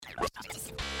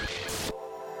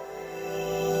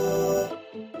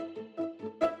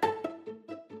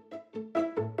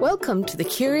Welcome to the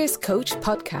Curious Coach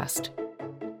podcast.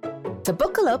 So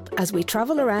buckle up as we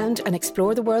travel around and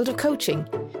explore the world of coaching.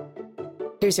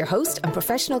 Here's your host and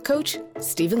professional coach,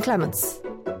 Stephen Clements.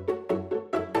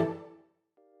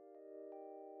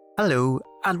 Hello,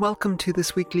 and welcome to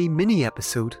this weekly mini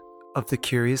episode of the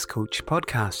Curious Coach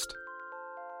podcast.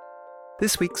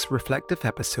 This week's reflective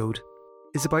episode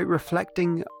is about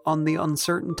reflecting on the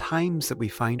uncertain times that we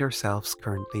find ourselves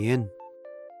currently in.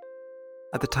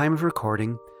 At the time of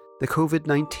recording, the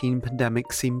COVID-19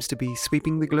 pandemic seems to be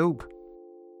sweeping the globe.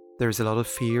 There's a lot of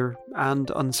fear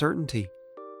and uncertainty.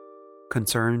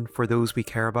 Concern for those we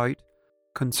care about,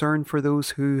 concern for those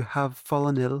who have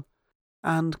fallen ill,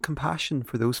 and compassion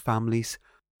for those families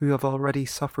who have already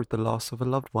suffered the loss of a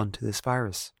loved one to this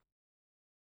virus.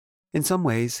 In some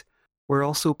ways, we're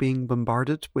also being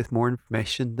bombarded with more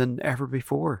information than ever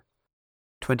before.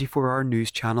 24-hour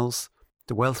news channels,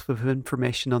 the wealth of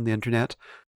information on the internet,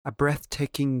 a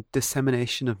breathtaking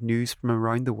dissemination of news from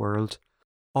around the world,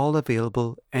 all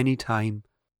available anytime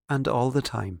and all the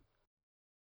time.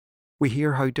 We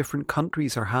hear how different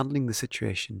countries are handling the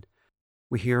situation.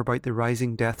 We hear about the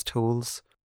rising death tolls,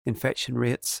 infection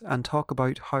rates, and talk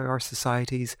about how our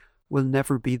societies will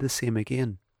never be the same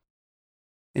again.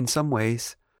 In some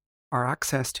ways, our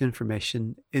access to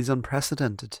information is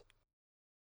unprecedented.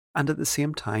 And at the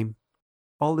same time,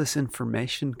 all this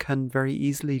information can very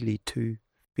easily lead to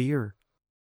fear.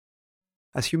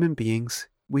 As human beings,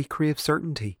 we crave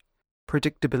certainty,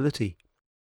 predictability,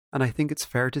 and I think it's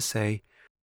fair to say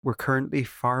we're currently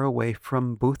far away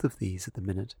from both of these at the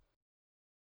minute.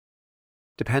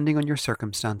 Depending on your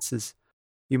circumstances,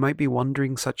 you might be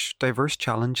wondering such diverse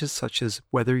challenges such as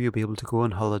whether you'll be able to go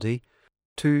on holiday,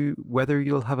 to whether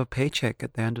you'll have a paycheck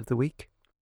at the end of the week.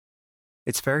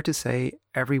 It's fair to say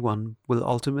everyone will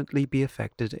ultimately be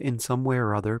affected in some way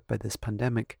or other by this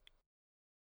pandemic.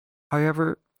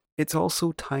 However, it's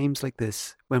also times like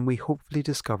this when we hopefully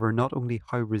discover not only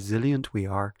how resilient we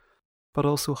are, but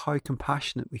also how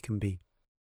compassionate we can be.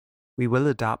 We will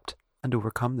adapt and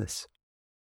overcome this.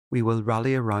 We will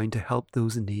rally around to help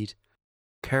those in need,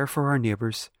 care for our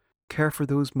neighbours, care for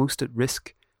those most at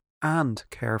risk, and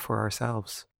care for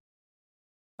ourselves.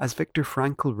 As Viktor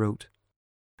Frankl wrote,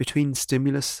 between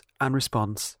stimulus and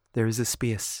response, there is a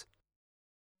space.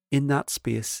 In that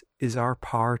space is our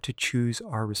power to choose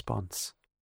our response.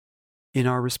 In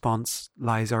our response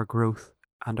lies our growth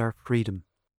and our freedom.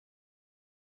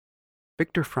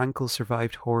 Viktor Frankl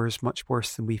survived horrors much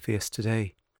worse than we face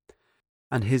today,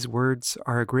 and his words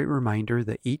are a great reminder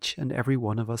that each and every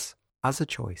one of us has a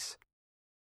choice.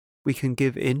 We can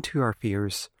give in to our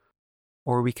fears,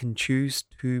 or we can choose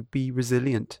to be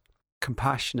resilient,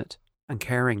 compassionate, and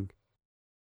caring.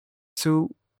 So,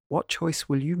 what choice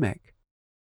will you make?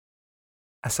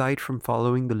 Aside from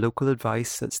following the local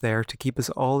advice that's there to keep us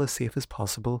all as safe as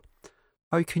possible,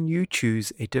 how can you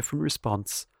choose a different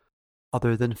response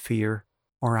other than fear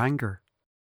or anger?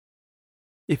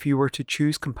 If you were to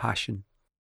choose compassion,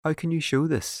 how can you show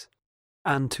this?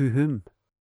 And to whom?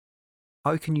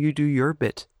 How can you do your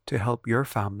bit to help your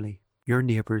family, your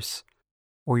neighbours,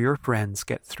 or your friends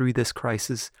get through this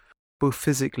crisis, both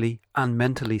physically and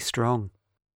mentally strong?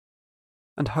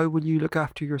 And how will you look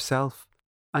after yourself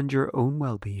and your own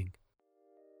well-being?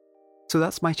 So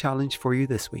that's my challenge for you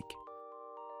this week.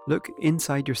 Look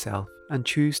inside yourself and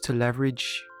choose to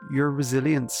leverage your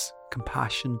resilience,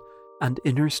 compassion, and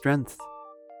inner strength.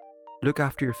 Look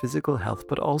after your physical health,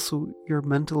 but also your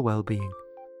mental well-being.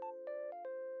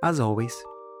 As always,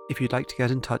 if you'd like to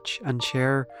get in touch and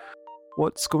share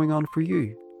what's going on for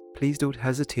you, please don't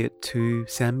hesitate to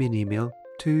send me an email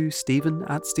to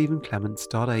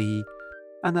stephen@stephenclements.ie,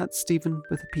 and that's Stephen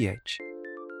with a PH.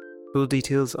 Full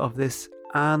details of this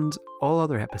and all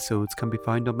other episodes can be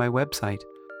found on my website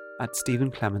at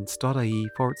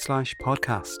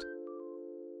stephenclements.ie/podcast.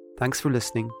 Thanks for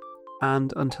listening,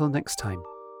 and until next time,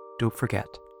 don't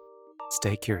forget,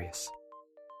 stay curious.